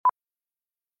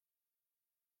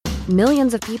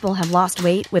Millions of people have lost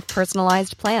weight with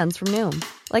personalized plans from Noom.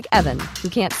 Like Evan, who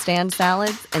can't stand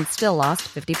salads and still lost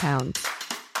 50 pounds.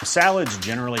 Salads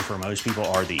generally for most people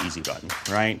are the easy button,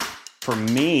 right? For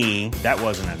me, that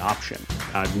wasn't an option.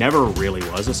 I never really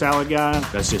was a salad guy.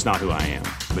 That's just not who I am.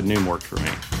 But Noom worked for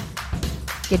me.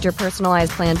 Get your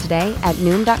personalized plan today at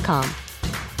Noom.com.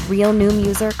 Real Noom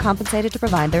user compensated to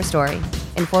provide their story.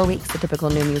 In 4 weeks, the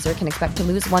typical Noom user can expect to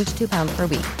lose 1 to 2 pounds per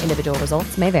week. Individual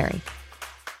results may vary.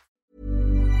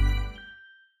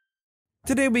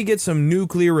 Today we get some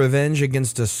nuclear revenge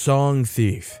against a song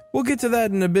thief. We'll get to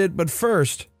that in a bit, but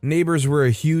first, neighbors were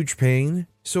a huge pain,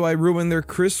 so I ruined their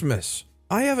Christmas.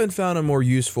 I haven't found a more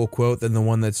useful quote than the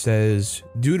one that says,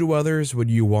 "Do to others what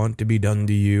you want to be done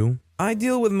to you." I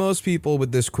deal with most people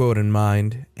with this quote in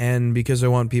mind, and because I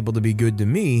want people to be good to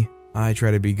me, I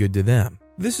try to be good to them.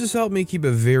 This has helped me keep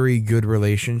a very good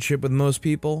relationship with most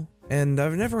people, and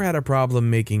I've never had a problem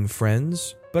making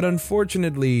friends. But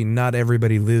unfortunately, not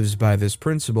everybody lives by this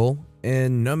principle,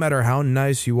 and no matter how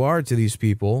nice you are to these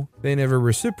people, they never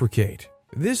reciprocate.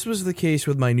 This was the case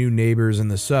with my new neighbors in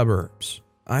the suburbs.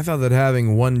 I thought that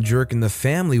having one jerk in the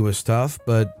family was tough,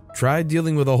 but try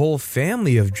dealing with a whole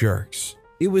family of jerks.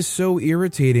 It was so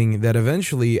irritating that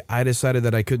eventually I decided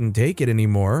that I couldn't take it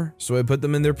anymore, so I put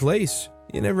them in their place.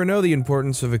 You never know the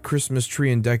importance of a Christmas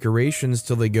tree and decorations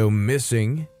till they go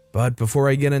missing. But before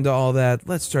I get into all that,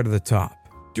 let's start at the top.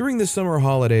 During the summer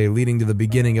holiday leading to the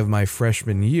beginning of my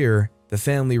freshman year, the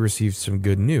family received some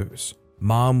good news.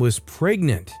 Mom was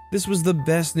pregnant. This was the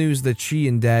best news that she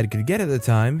and Dad could get at the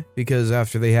time, because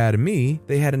after they had me,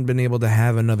 they hadn't been able to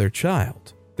have another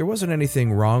child. There wasn't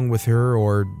anything wrong with her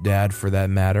or Dad for that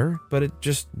matter, but it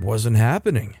just wasn't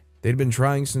happening. They'd been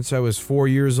trying since I was 4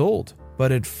 years old.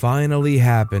 But it finally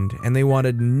happened, and they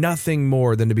wanted nothing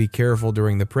more than to be careful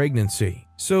during the pregnancy.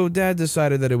 So Dad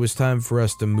decided that it was time for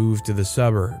us to move to the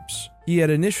suburbs. He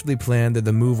had initially planned that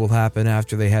the move will happen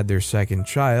after they had their second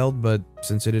child, but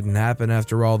since it didn't happen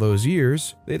after all those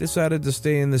years, they decided to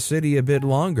stay in the city a bit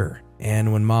longer.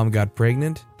 And when Mom got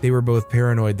pregnant, they were both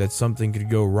paranoid that something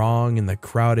could go wrong in the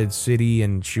crowded city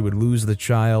and she would lose the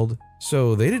child,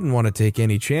 so they didn't want to take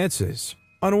any chances.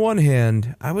 On one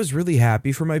hand, I was really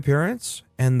happy for my parents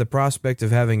and the prospect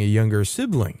of having a younger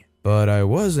sibling, but I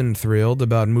wasn't thrilled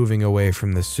about moving away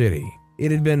from the city. It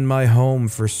had been my home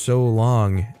for so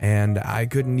long, and I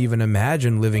couldn't even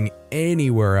imagine living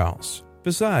anywhere else.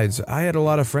 Besides, I had a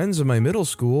lot of friends in my middle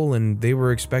school, and they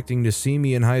were expecting to see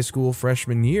me in high school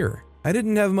freshman year. I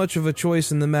didn't have much of a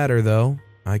choice in the matter, though.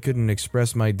 I couldn't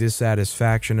express my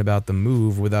dissatisfaction about the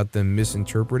move without them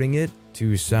misinterpreting it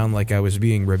to sound like I was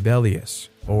being rebellious,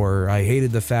 or I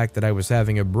hated the fact that I was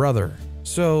having a brother,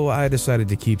 so I decided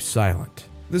to keep silent.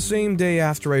 The same day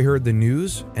after I heard the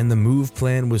news and the move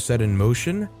plan was set in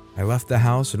motion, I left the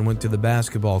house and went to the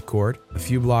basketball court a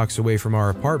few blocks away from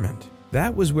our apartment.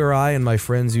 That was where I and my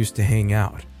friends used to hang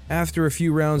out. After a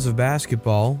few rounds of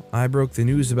basketball, I broke the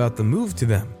news about the move to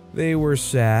them. They were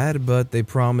sad, but they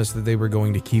promised that they were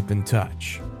going to keep in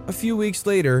touch. A few weeks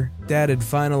later, Dad had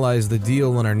finalized the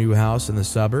deal on our new house in the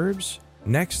suburbs.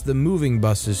 Next, the moving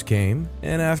buses came,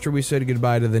 and after we said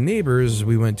goodbye to the neighbors,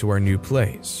 we went to our new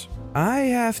place. I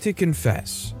have to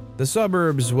confess, the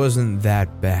suburbs wasn't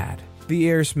that bad. The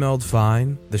air smelled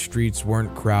fine, the streets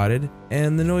weren't crowded,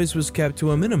 and the noise was kept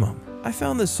to a minimum. I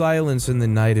found the silence in the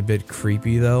night a bit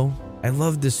creepy though. I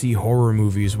loved to see horror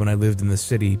movies when I lived in the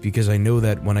city because I know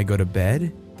that when I go to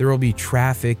bed, there will be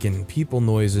traffic and people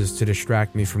noises to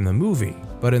distract me from the movie.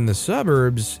 But in the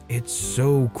suburbs, it's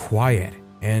so quiet,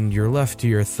 and you're left to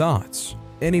your thoughts.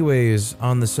 Anyways,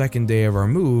 on the second day of our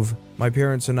move, my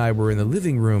parents and I were in the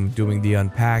living room doing the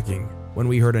unpacking when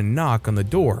we heard a knock on the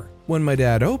door. When my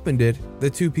dad opened it, the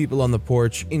two people on the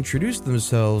porch introduced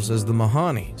themselves as the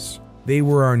Mahanis. They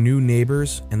were our new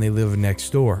neighbors and they lived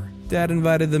next door. Dad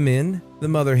invited them in. The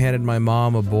mother handed my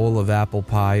mom a bowl of apple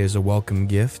pie as a welcome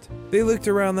gift. They looked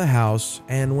around the house,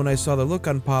 and when I saw the look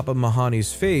on Papa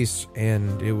Mahani's face,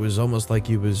 and it was almost like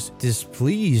he was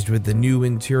displeased with the new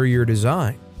interior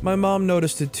design. My mom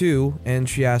noticed it too, and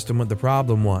she asked him what the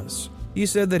problem was. He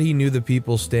said that he knew the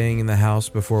people staying in the house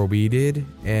before we did,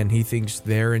 and he thinks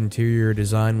their interior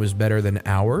design was better than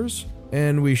ours,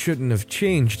 and we shouldn't have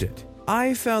changed it.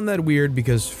 I found that weird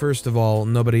because, first of all,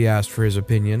 nobody asked for his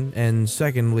opinion, and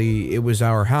secondly, it was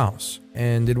our house,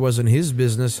 and it wasn't his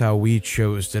business how we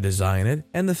chose to design it,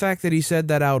 and the fact that he said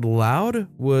that out loud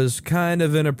was kind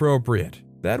of inappropriate.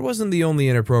 That wasn't the only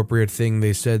inappropriate thing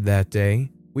they said that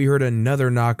day. We heard another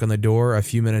knock on the door a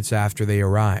few minutes after they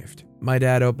arrived. My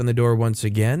dad opened the door once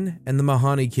again, and the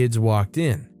Mahani kids walked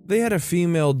in. They had a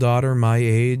female daughter my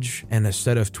age and a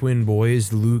set of twin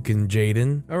boys, Luke and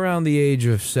Jaden, around the age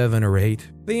of 7 or 8.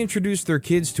 They introduced their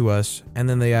kids to us, and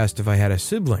then they asked if I had a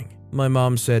sibling. My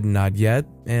mom said not yet,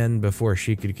 and before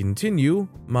she could continue,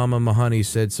 Mama Mahoney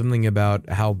said something about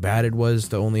how bad it was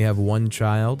to only have one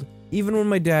child. Even when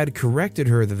my dad corrected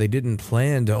her that they didn't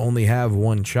plan to only have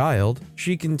one child,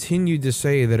 she continued to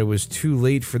say that it was too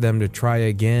late for them to try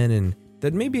again and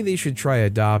that maybe they should try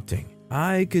adopting.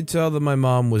 I could tell that my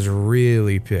mom was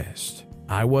really pissed.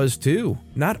 I was too.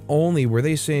 Not only were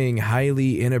they saying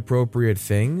highly inappropriate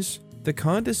things, the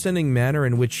condescending manner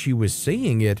in which she was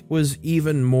saying it was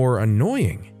even more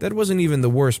annoying. That wasn't even the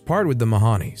worst part with the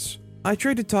Mahoneys. I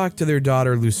tried to talk to their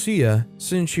daughter Lucia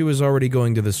since she was already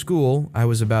going to the school I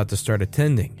was about to start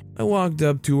attending. I walked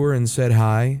up to her and said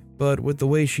hi, but with the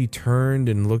way she turned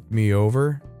and looked me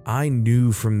over, I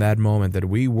knew from that moment that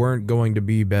we weren't going to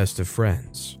be best of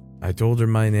friends. I told her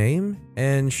my name,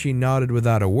 and she nodded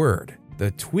without a word.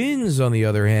 The twins, on the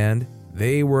other hand,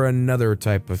 they were another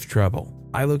type of trouble.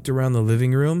 I looked around the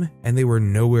living room, and they were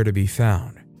nowhere to be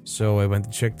found. So I went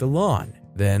to check the lawn,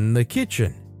 then the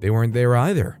kitchen. They weren't there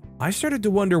either. I started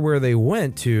to wonder where they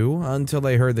went to until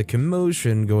I heard the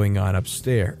commotion going on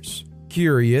upstairs.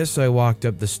 Curious, I walked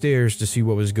up the stairs to see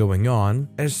what was going on.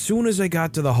 As soon as I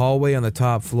got to the hallway on the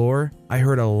top floor, I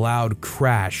heard a loud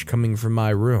crash coming from my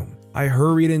room. I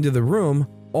hurried into the room,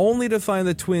 only to find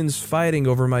the twins fighting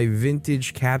over my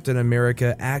vintage Captain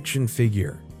America action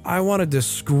figure. I wanted to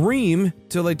scream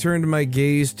till I turned my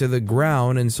gaze to the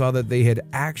ground and saw that they had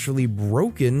actually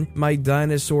broken my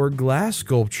dinosaur glass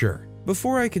sculpture.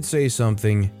 Before I could say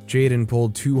something, Jaden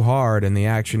pulled too hard and the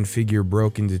action figure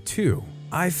broke into two.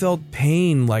 I felt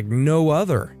pain like no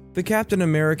other. The Captain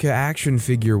America action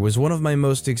figure was one of my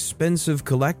most expensive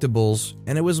collectibles,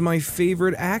 and it was my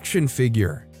favorite action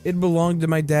figure. It belonged to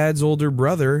my dad's older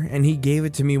brother, and he gave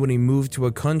it to me when he moved to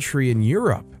a country in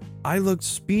Europe. I looked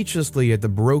speechlessly at the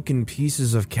broken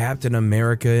pieces of Captain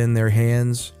America in their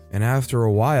hands, and after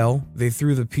a while, they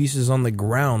threw the pieces on the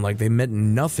ground like they meant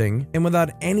nothing, and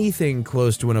without anything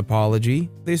close to an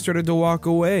apology, they started to walk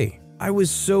away. I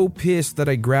was so pissed that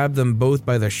I grabbed them both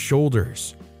by the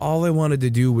shoulders. All I wanted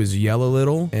to do was yell a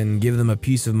little and give them a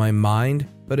piece of my mind,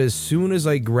 but as soon as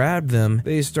I grabbed them,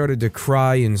 they started to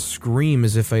cry and scream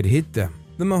as if I'd hit them.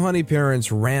 The Mahoney parents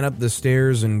ran up the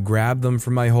stairs and grabbed them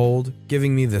from my hold,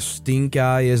 giving me the stink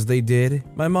eye as they did.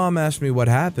 My mom asked me what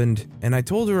happened, and I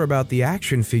told her about the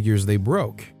action figures they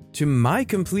broke. To my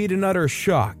complete and utter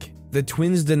shock, the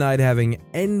twins denied having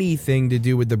anything to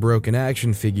do with the broken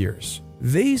action figures.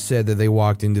 They said that they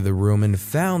walked into the room and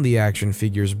found the action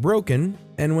figures broken,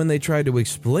 and when they tried to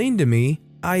explain to me,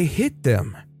 I hit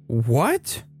them.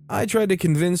 What? I tried to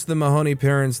convince the Mahoney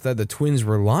parents that the twins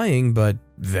were lying, but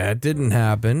that didn't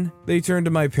happen. They turned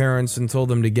to my parents and told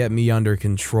them to get me under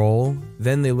control.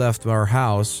 Then they left our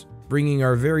house, bringing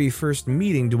our very first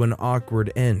meeting to an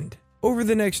awkward end. Over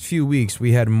the next few weeks,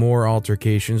 we had more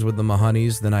altercations with the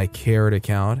Mahoneys than I care to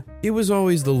count. It was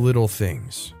always the little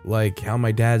things, like how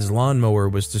my dad's lawnmower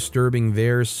was disturbing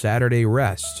their Saturday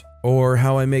rest, or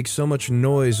how I make so much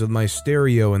noise with my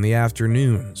stereo in the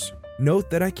afternoons.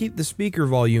 Note that I keep the speaker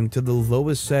volume to the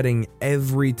lowest setting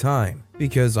every time,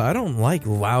 because I don't like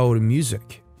loud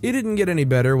music. It didn't get any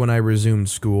better when I resumed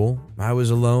school. I was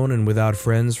alone and without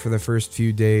friends for the first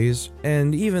few days,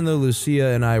 and even though Lucia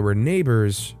and I were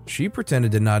neighbors, she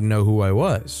pretended to not know who I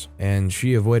was, and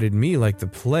she avoided me like the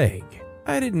plague.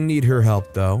 I didn't need her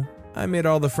help though. I made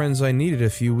all the friends I needed a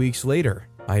few weeks later.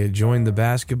 I had joined the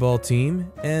basketball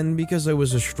team, and because I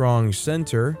was a strong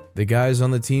center, the guys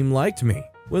on the team liked me.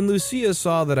 When Lucia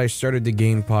saw that I started to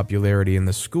gain popularity in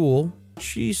the school,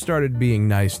 she started being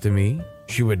nice to me.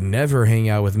 She would never hang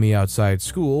out with me outside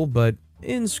school, but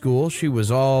in school she was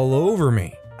all over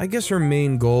me. I guess her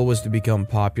main goal was to become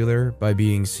popular by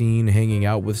being seen hanging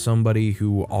out with somebody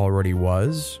who already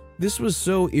was. This was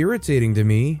so irritating to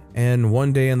me, and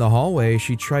one day in the hallway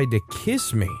she tried to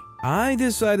kiss me. I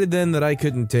decided then that I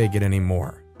couldn't take it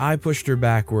anymore. I pushed her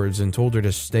backwards and told her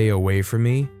to stay away from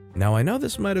me. Now I know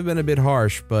this might have been a bit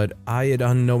harsh, but I had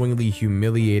unknowingly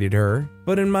humiliated her.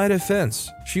 But in my defense,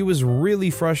 she was really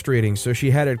frustrating, so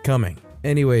she had it coming.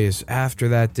 Anyways, after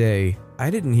that day, I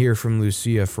didn't hear from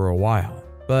Lucia for a while,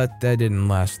 but that didn't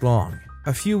last long.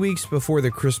 A few weeks before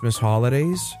the Christmas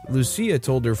holidays, Lucia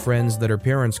told her friends that her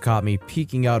parents caught me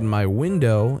peeking out my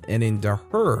window and into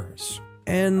hers.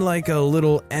 And like a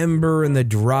little ember in the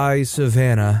dry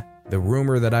savannah, the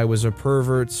rumor that I was a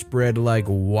pervert spread like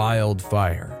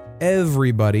wildfire.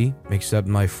 Everybody, except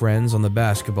my friends on the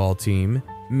basketball team,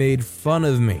 made fun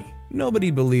of me.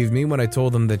 Nobody believed me when I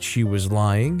told them that she was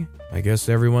lying. I guess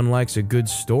everyone likes a good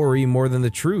story more than the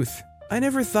truth. I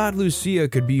never thought Lucia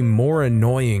could be more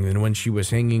annoying than when she was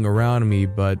hanging around me,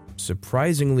 but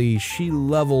surprisingly, she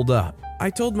leveled up. I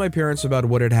told my parents about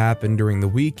what had happened during the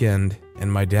weekend,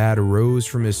 and my dad rose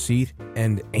from his seat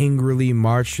and angrily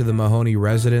marched to the Mahoney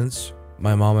residence.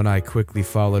 My mom and I quickly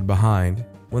followed behind.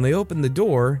 When they opened the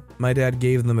door, my dad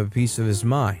gave them a piece of his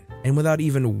mind, and without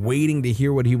even waiting to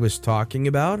hear what he was talking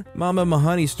about, Mama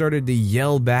Mahoney started to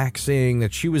yell back saying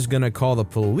that she was gonna call the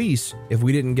police if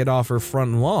we didn't get off her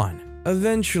front lawn.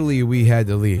 Eventually, we had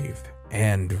to leave,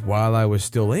 and while I was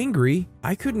still angry,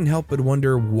 I couldn't help but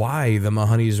wonder why the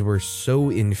Mahoneys were so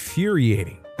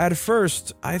infuriating. At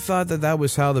first, I thought that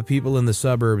was how the people in the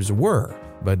suburbs were,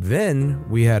 but then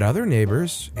we had other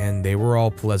neighbors, and they were all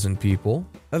pleasant people.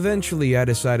 Eventually, I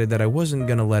decided that I wasn't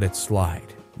gonna let it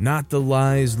slide. Not the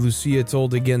lies Lucia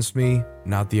told against me,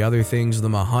 not the other things the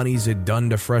Mahoneys had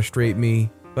done to frustrate me,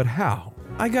 but how?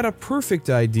 I got a perfect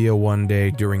idea one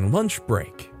day during lunch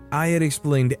break. I had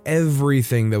explained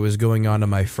everything that was going on to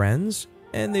my friends,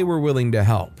 and they were willing to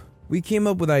help. We came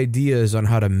up with ideas on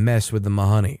how to mess with the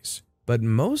Mahoneys, but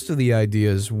most of the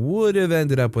ideas would have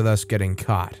ended up with us getting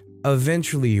caught.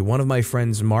 Eventually, one of my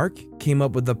friends, Mark, came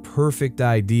up with the perfect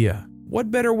idea.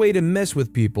 What better way to mess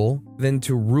with people than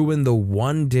to ruin the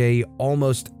one day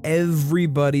almost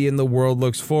everybody in the world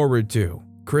looks forward to?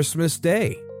 Christmas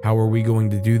Day. How are we going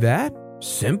to do that?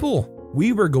 Simple.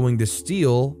 We were going to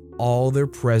steal all their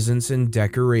presents and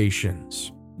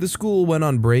decorations. The school went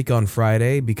on break on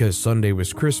Friday because Sunday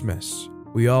was Christmas.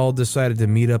 We all decided to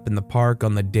meet up in the park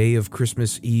on the day of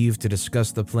Christmas Eve to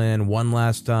discuss the plan one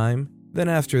last time. Then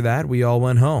after that, we all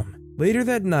went home. Later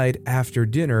that night, after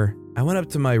dinner, I went up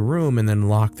to my room and then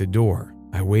locked the door.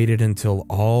 I waited until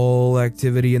all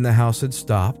activity in the house had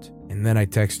stopped, and then I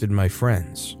texted my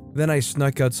friends. Then I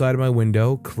snuck outside my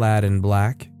window, clad in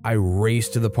black. I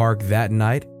raced to the park that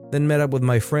night, then met up with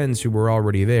my friends who were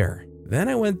already there. Then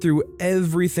I went through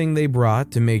everything they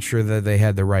brought to make sure that they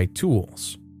had the right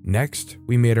tools. Next,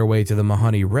 we made our way to the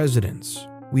Mahoney residence.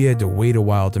 We had to wait a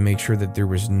while to make sure that there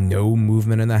was no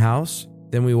movement in the house.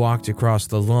 Then we walked across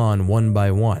the lawn one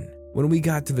by one. When we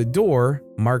got to the door,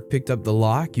 Mark picked up the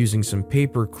lock using some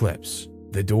paper clips.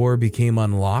 The door became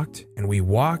unlocked, and we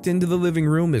walked into the living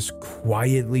room as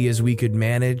quietly as we could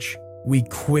manage. We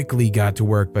quickly got to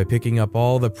work by picking up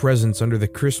all the presents under the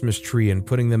Christmas tree and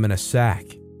putting them in a sack.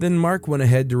 Then Mark went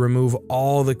ahead to remove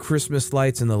all the Christmas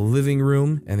lights in the living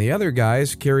room, and the other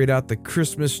guys carried out the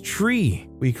Christmas tree.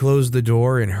 We closed the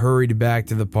door and hurried back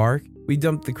to the park. We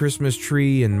dumped the Christmas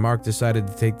tree, and Mark decided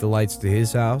to take the lights to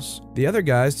his house. The other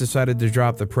guys decided to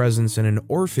drop the presents in an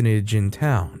orphanage in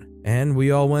town, and we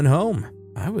all went home.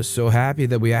 I was so happy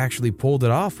that we actually pulled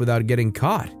it off without getting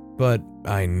caught. But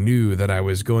I knew that I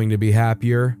was going to be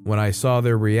happier when I saw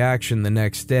their reaction the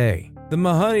next day. The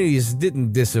Mahoneys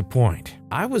didn't disappoint.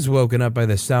 I was woken up by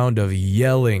the sound of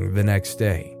yelling the next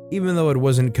day. Even though it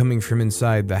wasn't coming from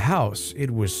inside the house,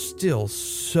 it was still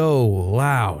so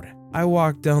loud. I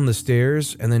walked down the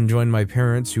stairs and then joined my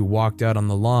parents, who walked out on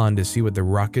the lawn to see what the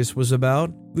ruckus was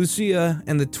about. Lucia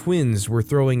and the twins were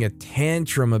throwing a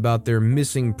tantrum about their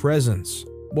missing presents,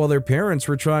 while their parents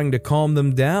were trying to calm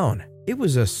them down. It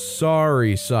was a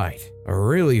sorry sight, a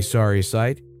really sorry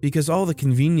sight, because all the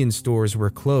convenience stores were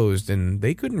closed and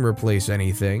they couldn't replace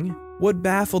anything. What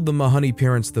baffled the Mahoney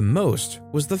parents the most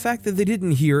was the fact that they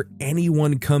didn't hear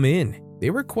anyone come in. They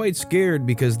were quite scared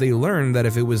because they learned that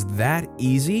if it was that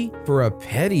easy for a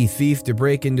petty thief to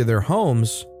break into their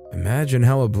homes, imagine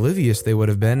how oblivious they would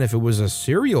have been if it was a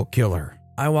serial killer.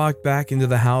 I walked back into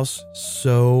the house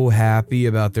so happy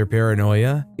about their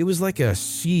paranoia. It was like a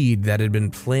seed that had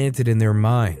been planted in their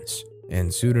minds,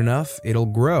 and soon enough it'll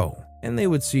grow, and they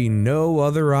would see no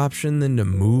other option than to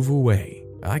move away.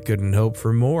 I couldn't hope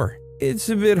for more. It's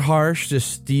a bit harsh to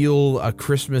steal a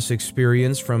Christmas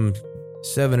experience from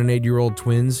 7 and 8-year-old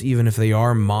twins, even if they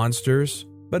are monsters,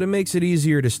 but it makes it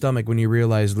easier to stomach when you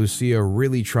realize Lucia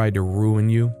really tried to ruin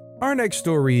you. Our next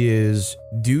story is,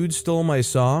 Dude Stole My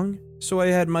Song, so I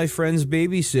had my friends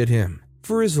babysit him.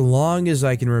 For as long as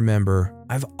I can remember,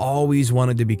 I've always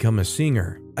wanted to become a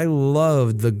singer. I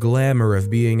loved the glamour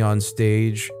of being on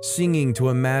stage, singing to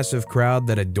a massive crowd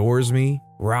that adores me,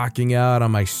 rocking out on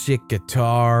my sick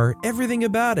guitar, everything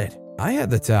about it. I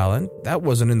had the talent, that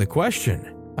wasn't in the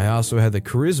question. I also had the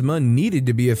charisma needed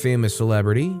to be a famous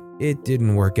celebrity. It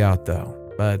didn't work out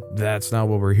though, but that's not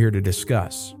what we're here to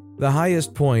discuss. The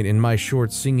highest point in my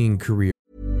short singing career.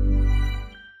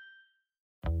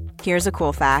 Here's a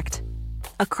cool fact.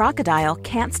 A crocodile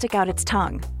can't stick out its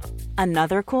tongue.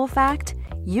 Another cool fact,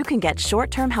 you can get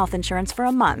short-term health insurance for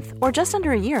a month or just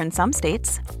under a year in some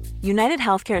states. United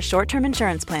Healthcare short-term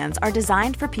insurance plans are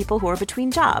designed for people who are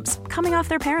between jobs, coming off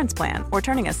their parents' plan, or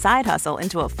turning a side hustle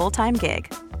into a full-time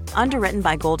gig. Underwritten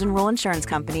by Golden Rule Insurance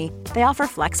Company, they offer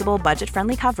flexible,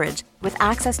 budget-friendly coverage with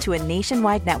access to a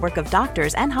nationwide network of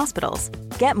doctors and hospitals.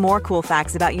 Get more cool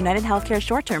facts about United Healthcare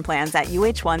short-term plans at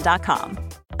uh1.com.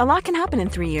 A lot can happen in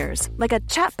 3 years, like a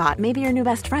chatbot may be your new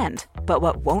best friend. But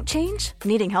what won't change?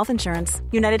 Needing health insurance.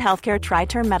 United Healthcare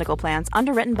Tri-Term Medical Plans,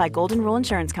 underwritten by Golden Rule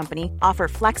Insurance Company, offer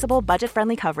flexible,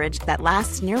 budget-friendly coverage that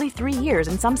lasts nearly 3 years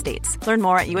in some states. Learn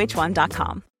more at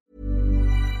uh1.com.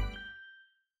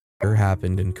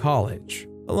 Happened in college.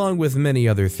 Along with many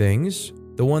other things,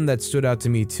 the one that stood out to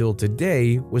me till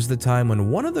today was the time when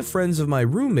one of the friends of my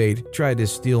roommate tried to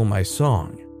steal my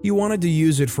song. He wanted to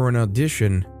use it for an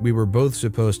audition we were both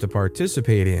supposed to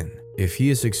participate in. If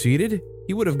he succeeded,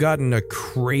 he would have gotten a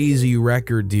crazy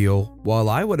record deal, while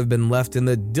I would have been left in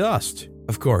the dust.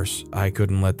 Of course, I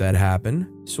couldn't let that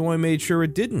happen, so I made sure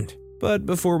it didn't. But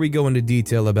before we go into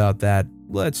detail about that,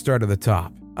 let's start at the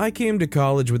top. I came to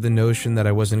college with the notion that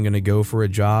I wasn't going to go for a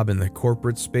job in the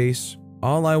corporate space.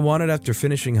 All I wanted after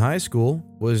finishing high school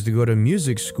was to go to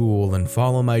music school and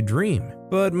follow my dream.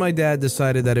 But my dad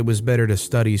decided that it was better to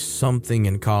study something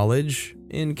in college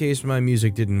in case my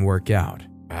music didn't work out.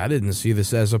 I didn't see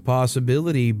this as a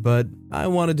possibility, but I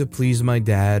wanted to please my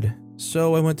dad,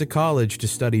 so I went to college to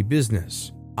study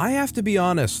business. I have to be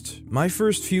honest, my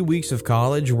first few weeks of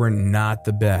college were not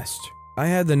the best. I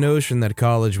had the notion that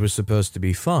college was supposed to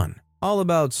be fun. All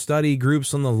about study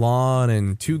groups on the lawn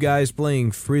and 2 guys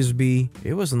playing frisbee.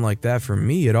 It wasn't like that for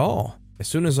me at all. As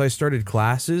soon as I started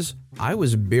classes, I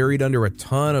was buried under a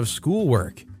ton of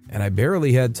schoolwork, and I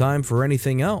barely had time for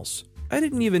anything else. I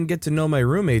didn't even get to know my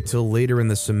roommate till later in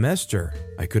the semester.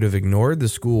 I could have ignored the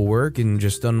schoolwork and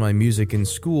just done my music in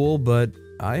school, but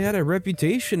I had a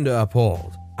reputation to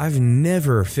uphold. I've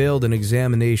never failed an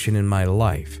examination in my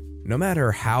life, no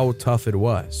matter how tough it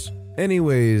was.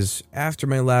 Anyways, after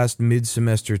my last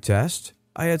mid-semester test,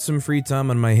 I had some free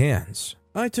time on my hands.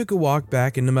 I took a walk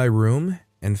back into my room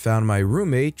and found my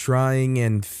roommate trying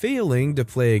and failing to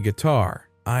play a guitar.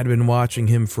 I'd been watching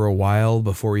him for a while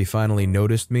before he finally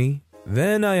noticed me.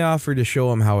 Then I offered to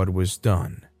show him how it was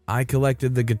done. I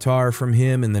collected the guitar from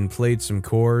him and then played some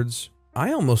chords.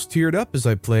 I almost teared up as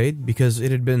I played because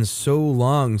it had been so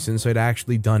long since I'd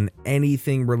actually done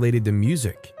anything related to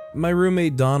music. My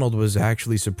roommate Donald was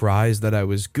actually surprised that I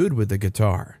was good with the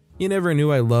guitar. He never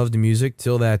knew I loved music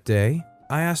till that day.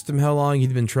 I asked him how long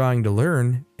he'd been trying to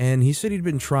learn, and he said he'd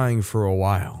been trying for a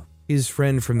while. His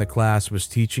friend from the class was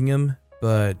teaching him,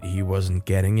 but he wasn't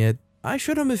getting it. I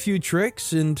showed him a few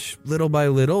tricks, and little by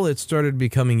little, it started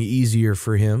becoming easier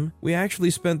for him. We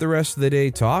actually spent the rest of the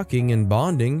day talking and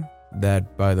bonding,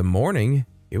 that by the morning,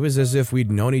 it was as if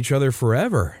we'd known each other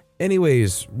forever.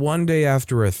 Anyways, one day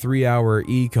after a 3-hour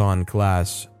econ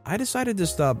class, I decided to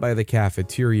stop by the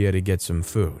cafeteria to get some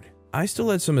food. I still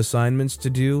had some assignments to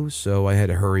do, so I had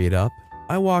to hurry it up.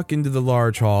 I walked into the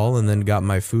large hall and then got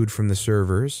my food from the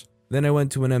servers. Then I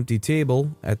went to an empty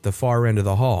table at the far end of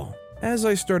the hall. As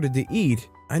I started to eat,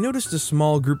 I noticed a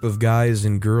small group of guys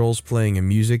and girls playing a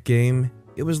music game.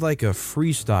 It was like a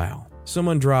freestyle.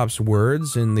 Someone drops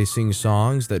words and they sing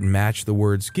songs that match the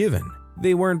words given.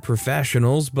 They weren't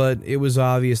professionals, but it was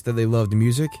obvious that they loved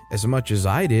music as much as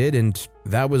I did, and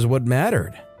that was what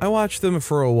mattered. I watched them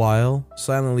for a while,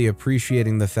 silently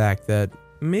appreciating the fact that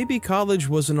maybe college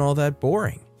wasn't all that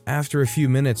boring. After a few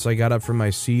minutes, I got up from my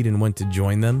seat and went to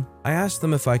join them. I asked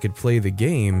them if I could play the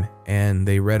game, and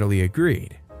they readily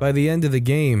agreed. By the end of the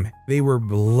game, they were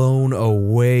blown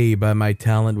away by my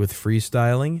talent with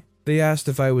freestyling. They asked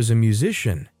if I was a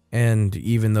musician, and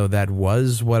even though that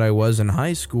was what I was in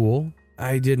high school,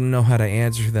 I didn't know how to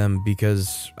answer them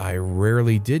because I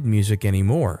rarely did music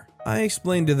anymore. I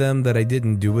explained to them that I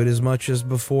didn't do it as much as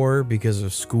before because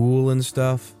of school and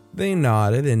stuff. They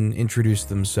nodded and introduced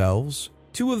themselves.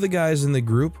 2 of the guys in the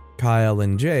group, Kyle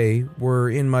and Jay,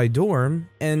 were in my dorm,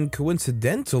 and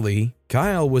coincidentally,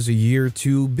 Kyle was a year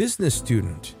 2 business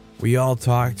student. We all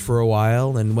talked for a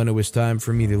while, and when it was time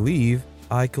for me to leave,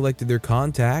 I collected their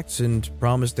contacts and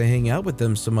promised to hang out with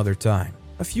them some other time.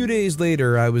 A few days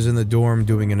later, I was in the dorm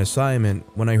doing an assignment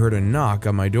when I heard a knock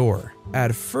on my door.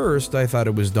 At first, I thought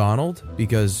it was Donald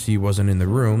because he wasn't in the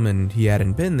room and he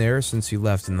hadn't been there since he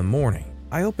left in the morning.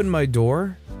 I opened my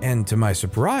door, and to my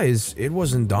surprise, it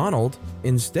wasn't Donald.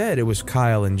 Instead, it was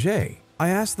Kyle and Jay. I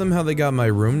asked them how they got my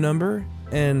room number,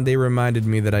 and they reminded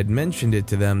me that I'd mentioned it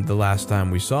to them the last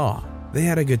time we saw. They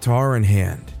had a guitar in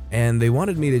hand, and they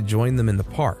wanted me to join them in the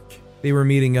park. They were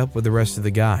meeting up with the rest of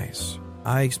the guys.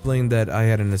 I explained that I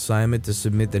had an assignment to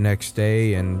submit the next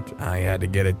day and I had to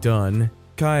get it done.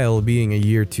 Kyle, being a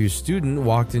year 2 student,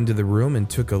 walked into the room and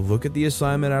took a look at the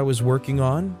assignment I was working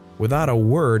on. Without a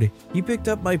word, he picked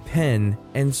up my pen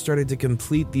and started to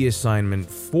complete the assignment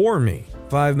for me.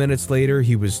 5 minutes later,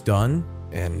 he was done,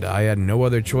 and I had no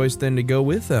other choice than to go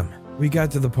with him. We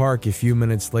got to the park a few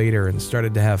minutes later and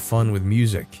started to have fun with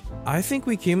music. I think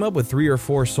we came up with 3 or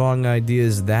 4 song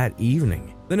ideas that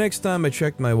evening. The next time I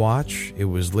checked my watch, it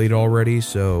was late already,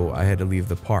 so I had to leave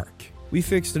the park. We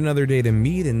fixed another day to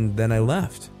meet and then I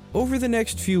left. Over the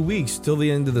next few weeks till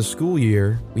the end of the school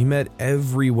year, we met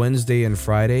every Wednesday and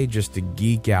Friday just to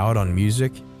geek out on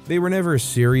music. They were never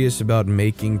serious about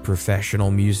making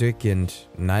professional music, and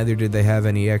neither did they have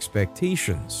any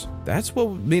expectations. That's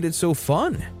what made it so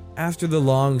fun. After the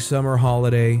long summer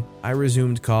holiday, I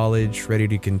resumed college, ready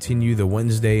to continue the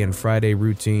Wednesday and Friday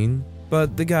routine,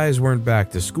 but the guys weren't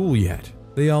back to school yet.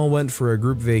 They all went for a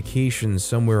group vacation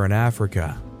somewhere in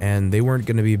Africa, and they weren't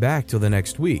going to be back till the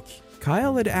next week.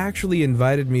 Kyle had actually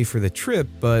invited me for the trip,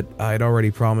 but I'd already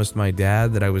promised my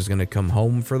dad that I was going to come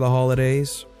home for the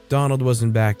holidays. Donald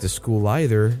wasn't back to school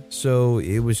either, so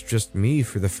it was just me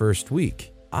for the first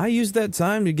week. I used that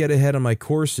time to get ahead on my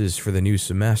courses for the new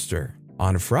semester.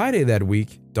 On Friday that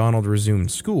week, Donald resumed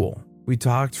school. We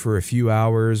talked for a few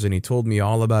hours and he told me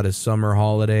all about his summer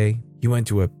holiday. He went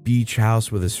to a beach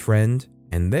house with his friend,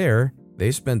 and there, they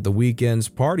spent the weekends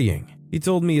partying. He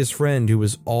told me his friend, who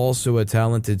was also a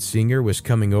talented singer, was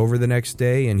coming over the next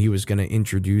day and he was going to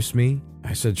introduce me.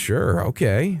 I said, sure,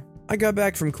 okay. I got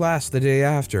back from class the day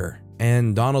after,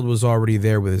 and Donald was already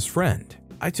there with his friend.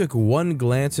 I took one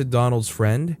glance at Donald's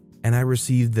friend, and I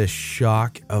received the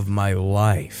shock of my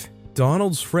life.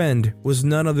 Donald's friend was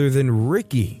none other than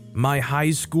Ricky, my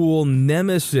high school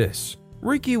nemesis.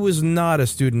 Ricky was not a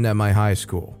student at my high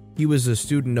school. He was a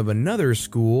student of another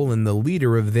school and the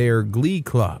leader of their glee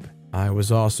club. I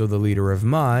was also the leader of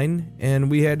mine,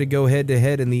 and we had to go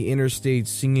head-to-head in the interstate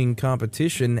singing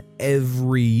competition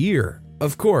every year.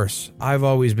 Of course, I've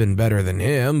always been better than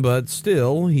him, but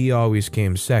still, he always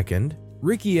came second.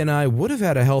 Ricky and I would have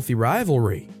had a healthy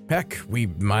rivalry. Heck, we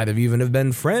might have even have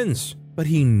been friends, but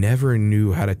he never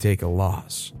knew how to take a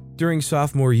loss. During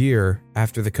sophomore year,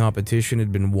 after the competition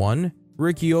had been won,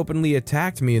 Ricky openly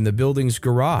attacked me in the building's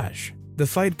garage. The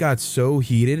fight got so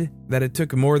heated that it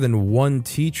took more than one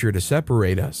teacher to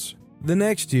separate us. The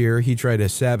next year, he tried to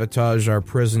sabotage our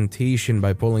presentation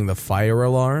by pulling the fire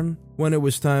alarm when it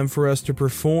was time for us to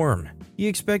perform. He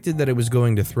expected that it was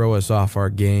going to throw us off our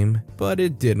game, but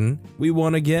it didn't. We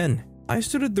won again. I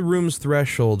stood at the room's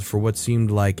threshold for what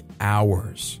seemed like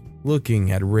hours,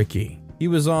 looking at Ricky. He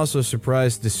was also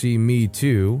surprised to see me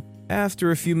too.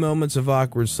 After a few moments of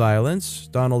awkward silence,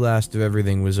 Donald asked if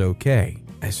everything was okay.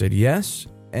 I said yes,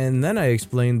 and then I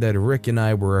explained that Rick and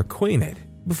I were acquainted.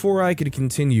 Before I could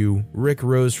continue, Rick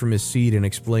rose from his seat and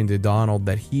explained to Donald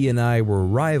that he and I were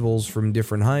rivals from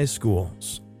different high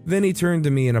schools. Then he turned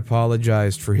to me and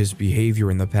apologized for his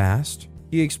behavior in the past.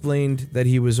 He explained that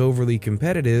he was overly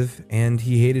competitive and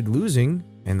he hated losing,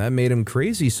 and that made him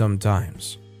crazy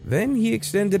sometimes. Then he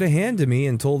extended a hand to me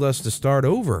and told us to start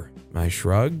over. I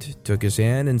shrugged, took his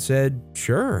hand, and said,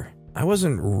 sure. I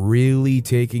wasn't really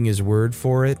taking his word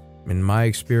for it. In my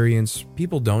experience,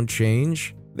 people don't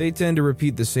change. They tend to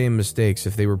repeat the same mistakes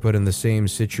if they were put in the same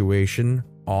situation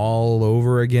all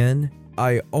over again.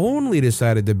 I only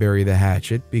decided to bury the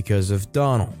hatchet because of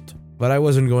Donald, but I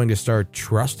wasn't going to start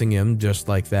trusting him just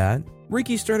like that.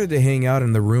 Ricky started to hang out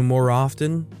in the room more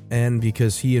often, and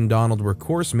because he and Donald were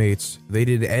course mates, they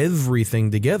did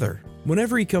everything together.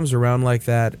 Whenever he comes around like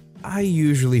that, I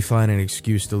usually find an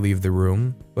excuse to leave the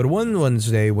room, but one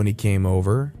Wednesday when he came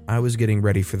over, I was getting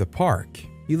ready for the park.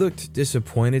 He looked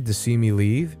disappointed to see me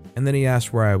leave, and then he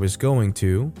asked where I was going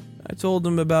to. I told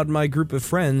him about my group of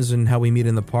friends and how we meet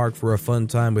in the park for a fun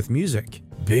time with music.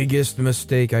 Biggest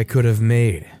mistake I could have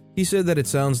made. He said that it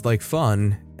sounds like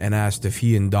fun, and asked if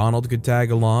he and Donald could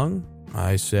tag along.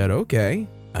 I said okay.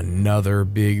 Another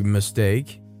big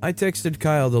mistake. I texted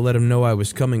Kyle to let him know I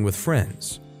was coming with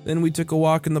friends. Then we took a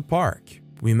walk in the park.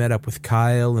 We met up with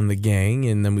Kyle and the gang,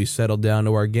 and then we settled down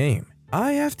to our game.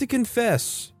 I have to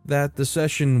confess that the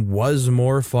session was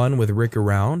more fun with Rick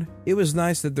around. It was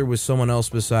nice that there was someone else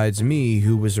besides me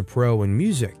who was a pro in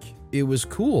music. It was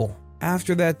cool.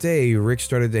 After that day, Rick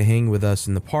started to hang with us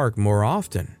in the park more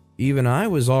often. Even I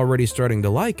was already starting to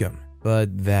like him,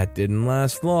 but that didn't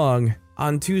last long.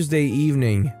 On Tuesday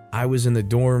evening, I was in the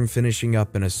dorm finishing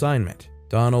up an assignment.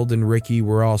 Donald and Ricky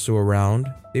were also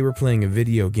around. They were playing a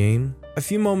video game. A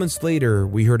few moments later,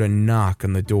 we heard a knock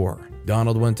on the door.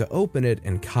 Donald went to open it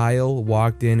and Kyle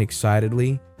walked in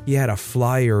excitedly. He had a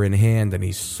flyer in hand and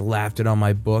he slapped it on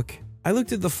my book. I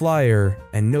looked at the flyer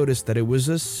and noticed that it was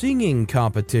a singing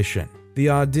competition. The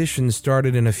audition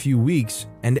started in a few weeks,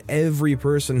 and every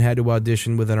person had to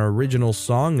audition with an original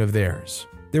song of theirs.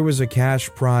 There was a cash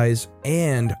prize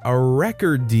and a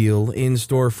record deal in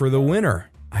store for the winner.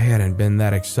 I hadn't been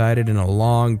that excited in a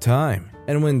long time,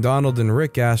 and when Donald and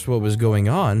Rick asked what was going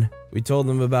on, we told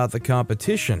them about the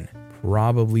competition,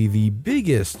 probably the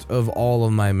biggest of all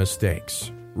of my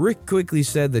mistakes. Rick quickly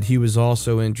said that he was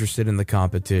also interested in the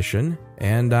competition,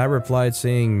 and I replied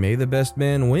saying, "May the best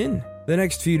man win." The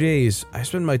next few days, I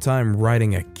spent my time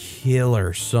writing a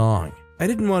killer song. I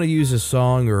didn't want to use a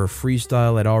song or a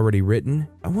freestyle I'd already written.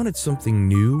 I wanted something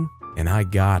new, and I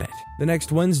got it. The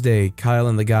next Wednesday, Kyle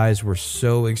and the guys were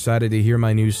so excited to hear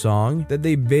my new song that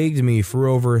they begged me for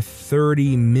over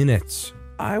 30 minutes.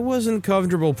 I wasn't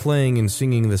comfortable playing and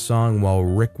singing the song while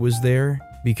Rick was there,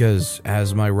 because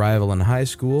as my rival in high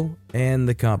school and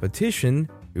the competition,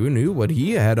 who knew what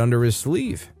he had under his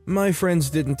sleeve? My friends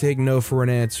didn't take no for an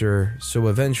answer, so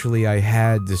eventually I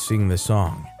had to sing the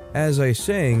song. As I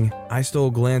sang, I stole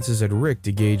glances at Rick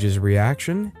to gauge his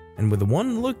reaction, and with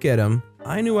one look at him,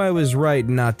 I knew I was right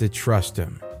not to trust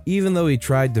him. Even though he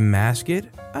tried to mask it,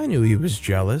 I knew he was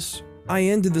jealous. I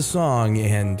ended the song,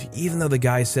 and even though the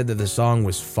guy said that the song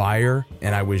was fire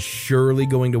and I was surely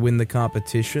going to win the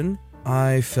competition,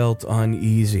 I felt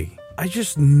uneasy. I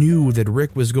just knew that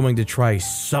Rick was going to try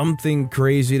something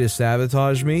crazy to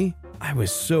sabotage me. I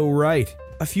was so right.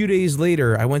 A few days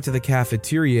later, I went to the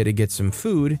cafeteria to get some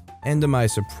food, and to my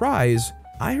surprise,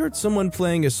 I heard someone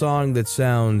playing a song that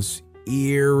sounds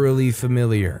eerily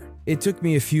familiar. It took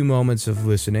me a few moments of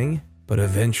listening, but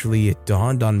eventually it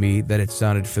dawned on me that it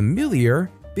sounded familiar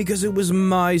because it was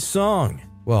my song.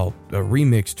 Well, a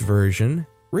remixed version.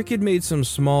 Rick had made some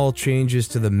small changes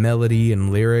to the melody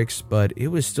and lyrics, but it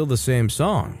was still the same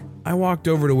song. I walked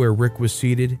over to where Rick was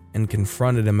seated and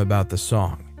confronted him about the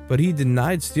song, but he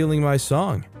denied stealing my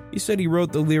song. He said he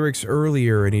wrote the lyrics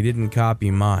earlier and he didn't copy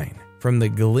mine. From the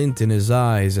glint in his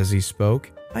eyes as he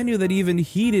spoke, I knew that even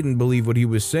he didn't believe what he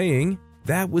was saying.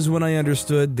 That was when I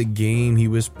understood the game he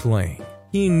was playing.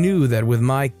 He knew that with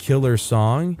my killer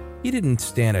song, he didn't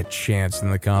stand a chance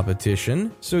in the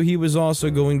competition, so he was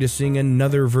also going to sing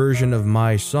another version of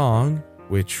my song,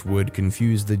 which would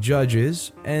confuse the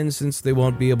judges, and since they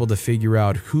won't be able to figure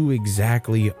out who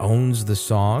exactly owns the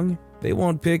song, they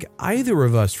won't pick either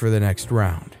of us for the next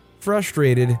round.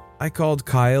 Frustrated, I called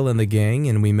Kyle and the gang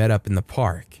and we met up in the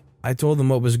park. I told them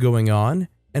what was going on,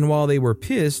 and while they were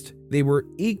pissed, they were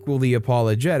equally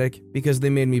apologetic because they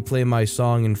made me play my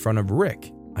song in front of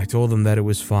Rick. I told them that it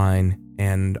was fine,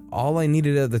 and all I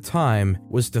needed at the time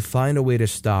was to find a way to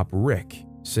stop Rick,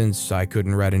 since I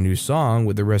couldn't write a new song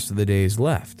with the rest of the days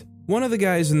left. One of the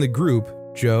guys in the group,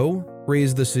 Joe,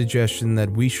 raised the suggestion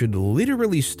that we should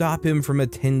literally stop him from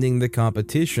attending the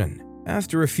competition.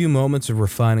 After a few moments of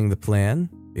refining the plan,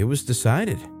 it was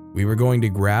decided. We were going to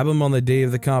grab him on the day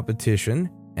of the competition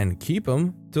and keep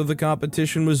him till the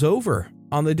competition was over.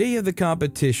 On the day of the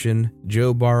competition,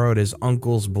 Joe borrowed his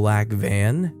uncle's black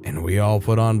van, and we all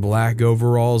put on black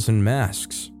overalls and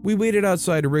masks. We waited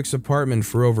outside Rick's apartment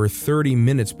for over 30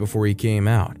 minutes before he came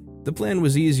out. The plan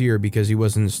was easier because he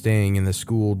wasn't staying in the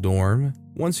school dorm.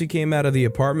 Once he came out of the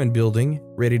apartment building,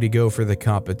 ready to go for the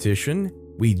competition,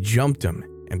 we jumped him,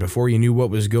 and before he knew what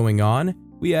was going on,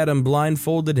 we had him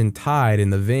blindfolded and tied in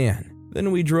the van.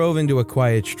 Then we drove into a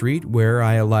quiet street where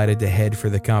I alighted to head for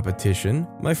the competition.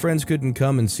 My friends couldn't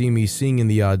come and see me sing in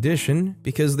the audition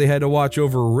because they had to watch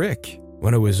over Rick.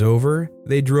 When it was over,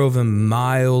 they drove him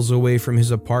miles away from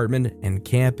his apartment and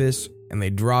campus, and they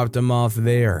dropped him off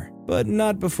there, but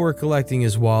not before collecting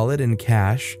his wallet and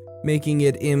cash, making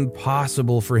it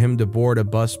impossible for him to board a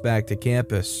bus back to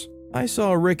campus. I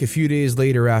saw Rick a few days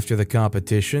later after the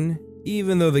competition.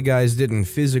 Even though the guys didn't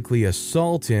physically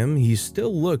assault him, he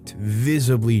still looked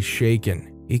visibly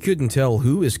shaken. He couldn't tell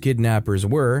who his kidnappers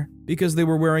were because they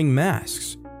were wearing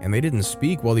masks, and they didn't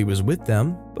speak while he was with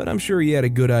them, but I'm sure he had a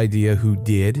good idea who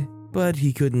did, but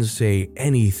he couldn't say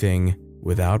anything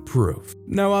without proof.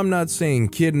 Now, I'm not saying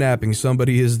kidnapping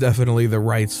somebody is definitely the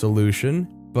right solution,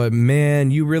 but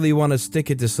man, you really want to stick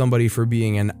it to somebody for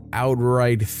being an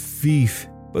outright thief.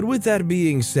 But with that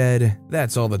being said,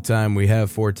 that's all the time we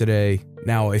have for today.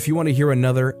 Now, if you want to hear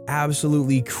another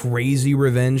absolutely crazy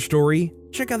revenge story,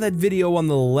 check out that video on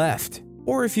the left.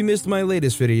 Or if you missed my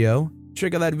latest video,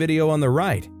 check out that video on the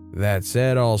right. That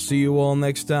said, I'll see you all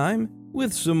next time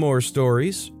with some more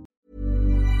stories.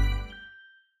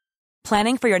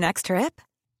 Planning for your next trip?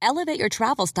 Elevate your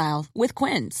travel style with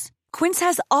Quince. Quince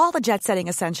has all the jet-setting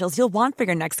essentials you'll want for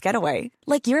your next getaway,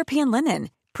 like European linen,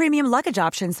 premium luggage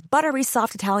options, buttery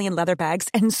soft Italian leather bags,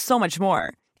 and so much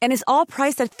more. And is all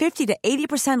priced at 50 to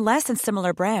 80% less than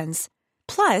similar brands.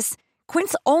 Plus,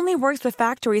 Quince only works with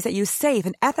factories that use safe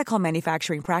and ethical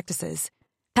manufacturing practices.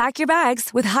 Pack your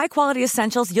bags with high-quality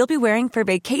essentials you'll be wearing for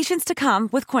vacations to come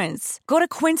with Quince. Go to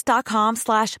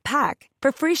quince.com/pack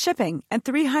for free shipping and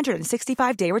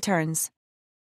 365-day returns.